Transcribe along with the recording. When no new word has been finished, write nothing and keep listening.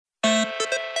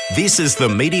This is the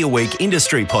Media Week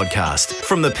Industry Podcast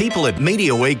from the people at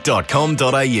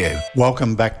MediaWeek.com.au.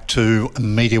 Welcome back to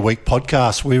Media Week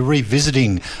Podcast. We're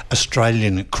revisiting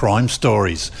Australian crime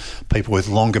stories. People with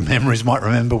longer memories might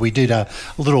remember we did a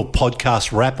little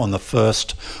podcast wrap on the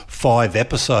first 5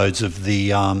 episodes of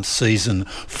the season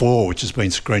 4, which has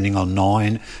been screening on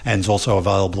 9 and is also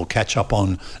available catch up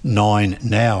on 9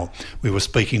 now. We were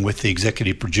speaking with the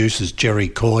executive producers Jerry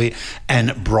Coy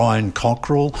and Brian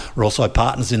Cockrell. We're also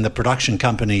partners in the production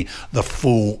company The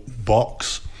Full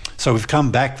Box. So we've come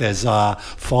back. There's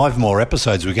 5 more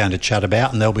episodes we're going to chat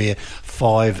about, and there'll be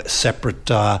 5 separate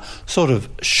sort of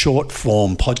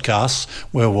short-form podcasts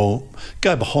where we'll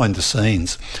go behind the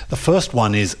scenes. The first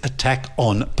one is Attack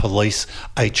on Police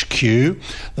HQ,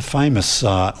 the famous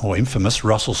or infamous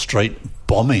Russell Street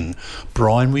bombing.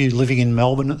 Brian, were you living in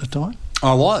Melbourne at the time?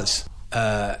 I was.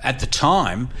 At the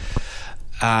time,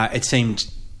 it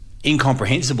seemed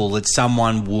incomprehensible that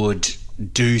someone would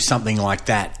do something like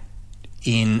that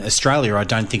in Australia. I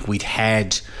don't think we'd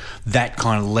had that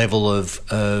kind of level of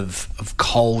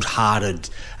cold-hearted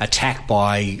attack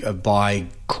by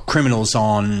criminals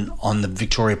on the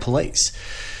Victoria Police.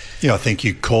 Yeah, I think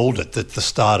you called it at the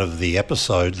start of the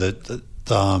episode that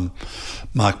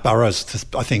Mark Burrows,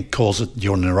 I think, calls it,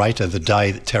 your narrator, the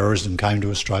day that terrorism came to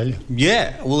Australia.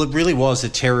 Yeah, well, it really was a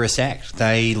terrorist act.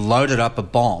 They loaded up a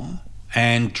bomb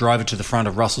and drove it to the front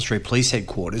of Russell Street Police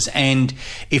Headquarters. And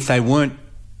if they weren't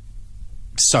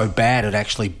so bad at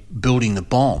actually building the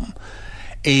bomb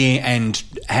and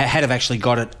had have actually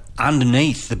got it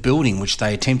underneath the building, which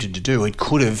they attempted to do, it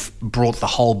could have brought the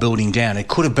whole building down. It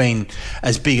could have been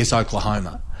as big as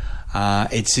Oklahoma.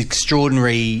 It's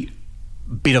extraordinary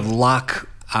bit of luck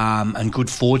and good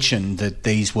fortune that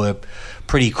these were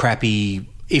pretty crappy,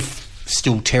 if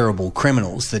still terrible,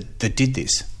 criminals that did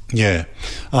this. Yeah.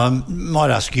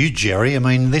 Might ask you, Jerry, I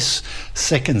mean, this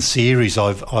second series,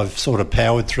 I've sort of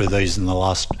powered through these in the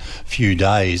last few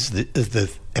days, the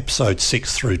episodes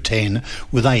 6 through 10.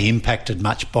 Were they impacted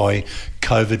much by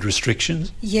COVID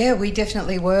restrictions? Yeah, we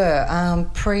definitely were.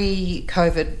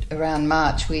 Pre-COVID, around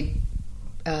March, we'd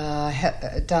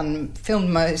filmed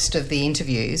most of the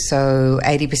interviews, so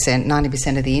 80%,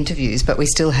 90% of the interviews, but we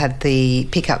still had the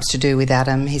pickups to do with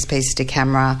Adam, his pieces to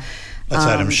camera. That's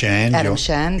Adam Shan. Adam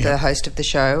Shan, the host of the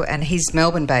show, and he's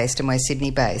Melbourne-based and we're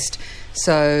Sydney-based.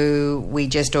 So we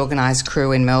just organised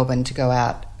crew in Melbourne to go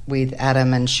out with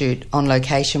Adam and shoot on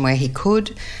location where he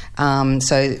could.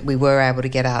 So we were able to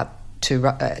get out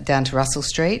down to Russell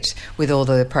Street with all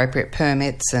the appropriate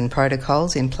permits and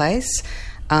protocols in place.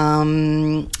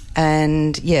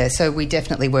 And yeah, so we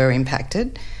definitely were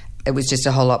impacted. It was just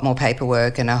a whole lot more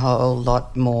paperwork and a whole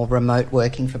lot more remote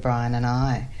working for Brian and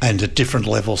I. And at different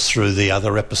levels through the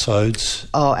other episodes?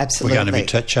 Oh, absolutely. We're going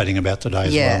to be chatting about today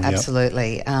as well. Yeah,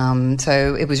 absolutely.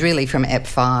 So it was really from EP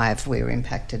 5 we were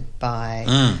impacted by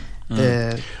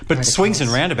the But protocols. Swings and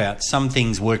roundabouts, some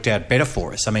things worked out better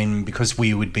for us. I mean, because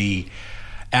we would be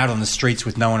out on the streets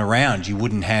with no one around, you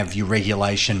wouldn't have your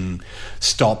regulation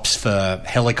stops for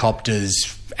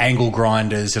helicopters, angle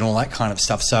grinders and all that kind of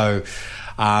stuff. So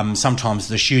sometimes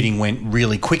the shooting went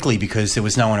really quickly because there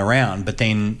was no one around. But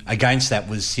then against that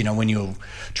was, when you were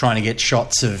trying to get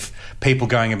shots of people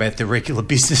going about their regular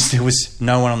business, there was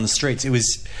no one on the streets. It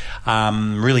was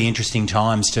really interesting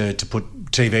times to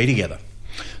put TV together.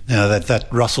 Now, that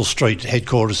Russell Street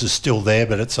headquarters is still there,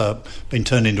 but it's been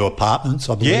turned into apartments,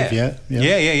 I believe.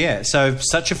 Yeah. So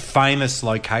such a famous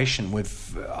location.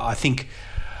 I think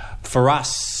for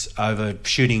us, over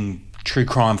shooting true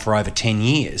crime for over 10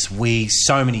 years,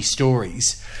 so many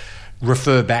stories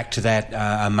refer back to that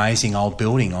amazing old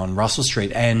building on Russell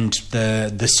Street, and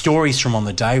the stories from on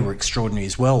the day were extraordinary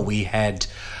as well. We had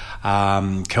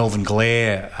Kelvin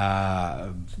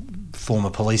Glare, former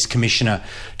police commissioner,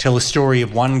 tell a story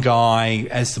of one guy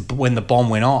when the bomb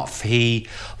went off. He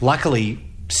luckily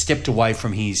stepped away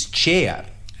from his chair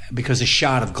because a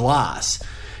shard of glass,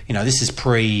 this is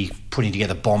pre-putting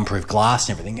together bomb-proof glass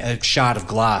and everything, a shard of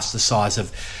glass the size of,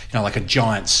 like a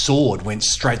giant sword went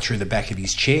straight through the back of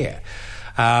his chair.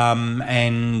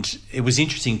 And it was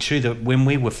interesting too that when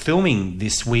we were filming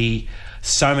this,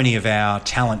 so many of our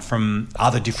talent from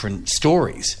other different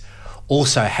stories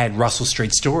also had Russell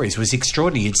Street stories. It was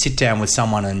extraordinary. You'd sit down with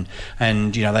someone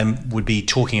and they would be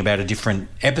talking about a different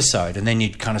episode, and then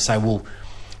you'd kind of say, well,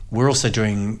 we're also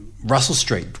doing Russell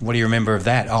Street. What do you remember of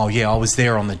that? Oh, yeah, I was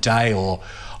there on the day, or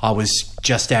I was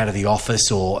just out of the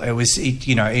office, or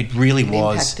it really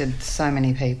was. It impacted so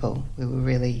many people. We were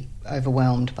really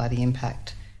overwhelmed by the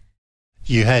impact.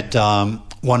 You had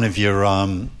one of your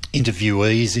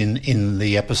interviewees in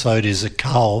the episode is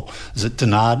Carl. Is it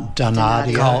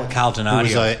Donadio? Carl Donadio.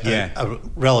 Who was a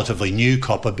relatively new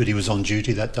copper, but he was on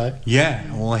duty that day. Yeah,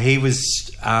 well, he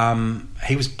was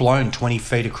blown 20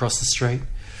 feet across the street.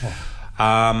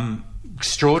 Oh.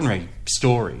 Extraordinary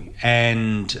story,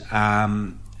 and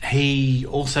he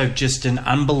also just an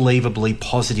unbelievably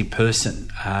positive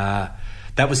person.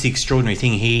 That was the extraordinary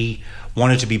thing. He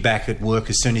wanted to be back at work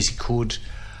as soon as he could,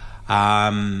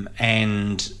 and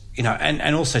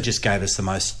also just gave us the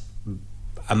most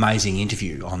amazing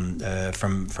interview on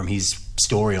from his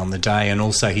story on the day, and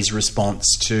also his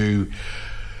response to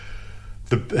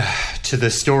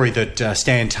the story that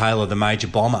Stan Taylor, the major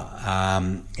bomber,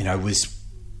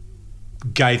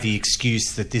 gave the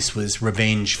excuse that this was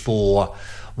revenge for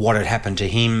what had happened to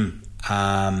him,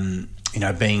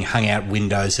 being hung out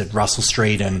windows at Russell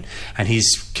Street and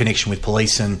his connection with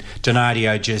police. And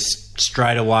Donadio just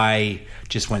straight away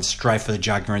just went straight for the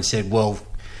jugular and said, well,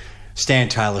 Stan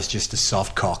Taylor's just a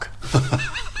soft cock.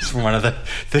 It's one of the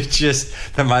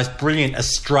most brilliant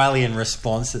Australian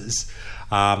responses.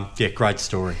 Great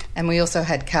story. And we also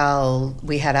had Carl,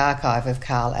 we had archive of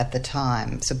Carl at the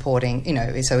time supporting,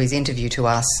 so his interview to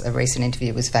us, a recent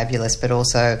interview, was fabulous, but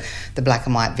also the black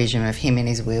and white vision of him in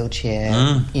his wheelchair,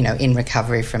 in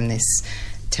recovery from this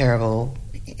terrible,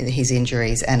 his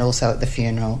injuries, and also at the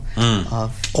funeral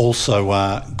of...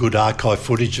 Also good archive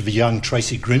footage of a young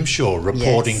Tracy Grimshaw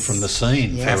reporting from the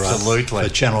scene for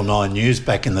Channel 9 News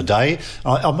back in the day.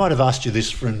 I might have asked you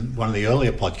this from one of the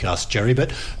earlier podcasts, Jerry,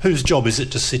 but whose job is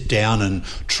it to sit down and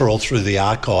trawl through the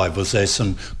archive? Was there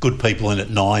some good people in at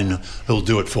 9 who'll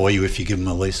do it for you if you give them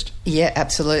a list? Yeah,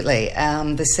 absolutely.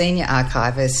 The senior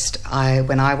archivist,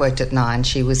 when I worked at 9,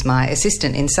 she was my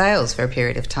assistant in sales for a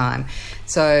period of time.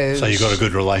 So you got a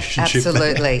good relationship.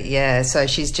 Absolutely, yeah. So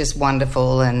she's just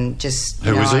wonderful and just...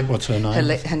 Who is it? What's her name?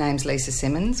 Her name's Lisa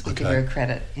Simmons. We give her a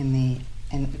credit in the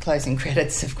closing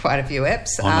credits of quite a few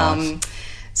eps. Nice.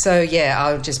 So, yeah,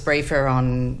 I'll just brief her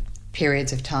on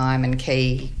periods of time and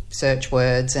key search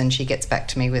words, and she gets back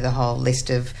to me with a whole list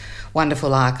of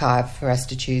wonderful archive for us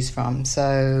to choose from.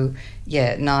 So,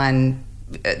 yeah, 9...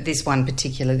 this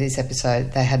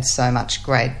episode, they had so much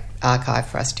great archive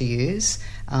for us to use.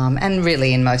 And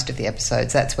really in most of the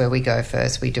episodes, that's where we go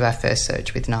first. We do our first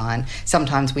search with 9.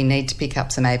 Sometimes we need to pick up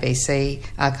some ABC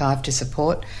archive to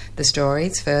support the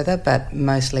stories further, but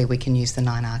mostly we can use the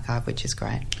 9 archive, which is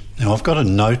great. Now, I've got a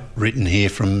note written here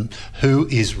from who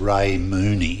is Ray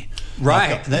Mooney.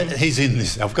 Right. He's in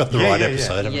this. I've got the right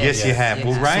episode. Yeah. Yes, you have.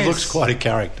 Well, Ray looks quite a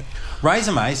character. Ray's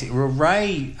amazing. Well,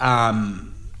 Ray,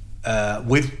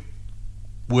 we've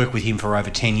worked with him for over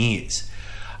 10 years.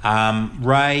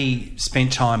 Ray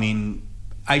spent time in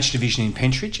H Division in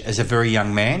Pentridge as a very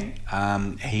young man.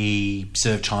 He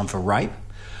served time for rape,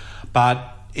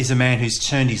 but is a man who's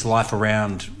turned his life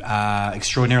around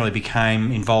extraordinarily,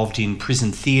 became involved in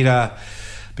prison theatre,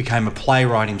 became a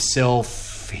playwright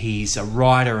himself. He's a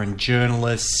writer and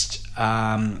journalist.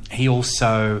 He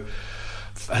also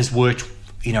has worked,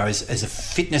 as a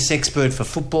fitness expert for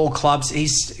football clubs.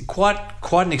 He's quite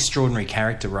an extraordinary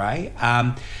character, Ray.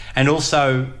 And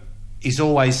also is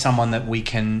always someone that he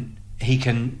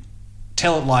can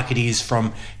tell it like it is,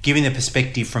 from giving the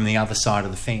perspective from the other side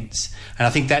of the fence. And I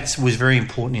think that was very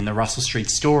important in the Russell Street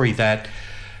story, that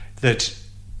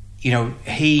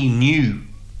he knew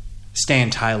Stan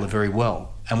Taylor very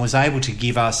well and was able to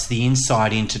give us the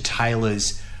insight into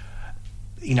Taylor's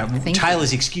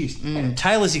excuse.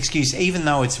 Taylor's excuse, even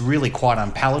though it's really quite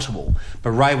unpalatable,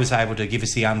 but Ray was able to give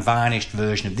us the unvarnished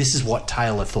version of this is what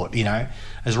Taylor thought.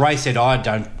 As Ray said, I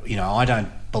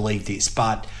don't believe this,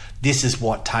 but this is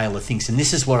what Taylor thinks, and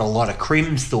this is what a lot of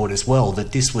crims thought as well,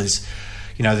 that this was,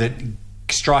 that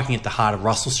striking at the heart of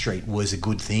Russell Street was a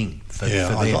good thing for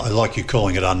them. I like you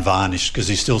calling it unvarnished, because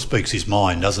he still speaks his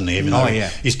mind, doesn't he? Even though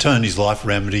he's turned his life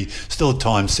around, but he still at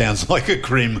times sounds like a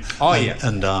crim.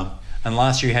 And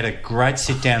last year we had a great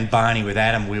sit-down Barney with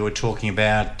Adam. We were talking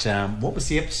about, what was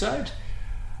the episode?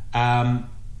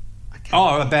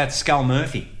 About Skull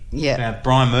Murphy. Yeah. About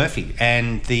Brian Murphy.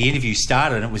 And the interview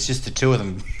started and it was just the two of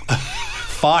them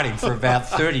fighting for about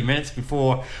 30 minutes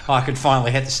before I could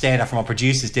finally have to stand up from my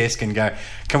producer's desk and go,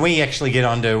 can we actually get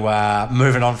on to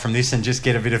moving on from this and just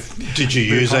get a bit of... Did you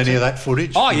use any of that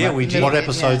footage? Oh, yeah, we did. What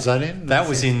episode's that in? That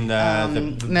was in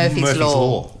the Murphy's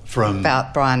Law.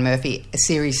 About Brian Murphy,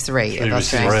 Series 3 of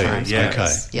Australian Crime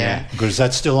Stories. Yeah. Good. Is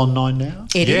that still on 9 now?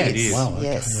 It is. It is. Wow, okay.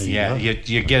 Yes. Yeah,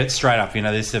 you get it straight up.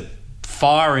 There's a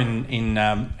fire in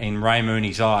Ray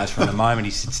Mooney's eyes from the moment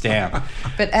he sits down.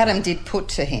 But Adam did put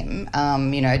to him,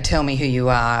 tell me who you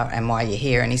are and why you're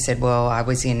here. And he said, well, I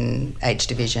was in H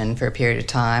Division for a period of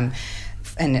time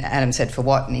And Adam said, for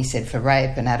what? And he said, for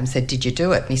rape. And Adam said, did you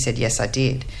do it? And he said, yes, I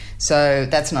did. So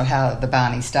that's not how the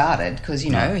Barney started, because, you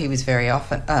know, he was very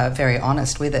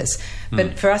honest with us.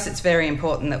 But for us, it's very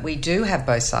important that we do have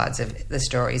both sides of the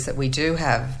stories, that we do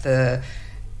have the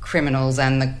criminals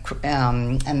and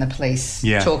the police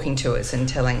talking to us and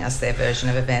telling us their version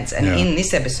of events. And in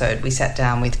this episode, we sat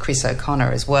down with Chris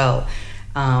O'Connor as well,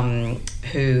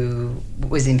 who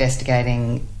was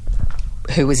investigating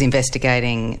one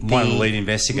of the lead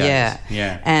investigators.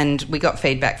 And we got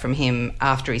feedback from him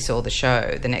after he saw the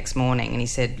show the next morning, and he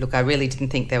said, look, I really didn't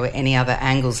think there were any other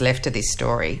angles left to this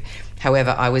story.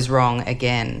 However, I was wrong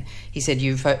again. He said,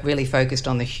 you really focused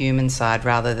on the human side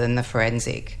rather than the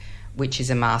forensic, which is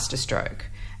a masterstroke.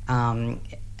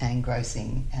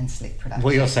 Engrossing and slick production.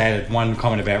 We also added one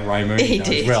comment about Ray Mooney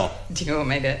as well. Do you want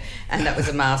me to? And that was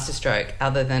a masterstroke,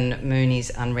 other than Mooney's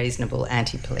unreasonable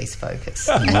anti-police focus.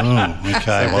 Okay. So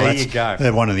well, there you go.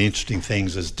 One of the interesting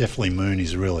things is definitely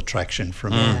Mooney's a real attraction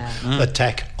from the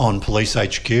attack on Police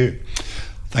HQ.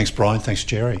 Thanks, Brian. Thanks,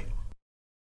 Jerry.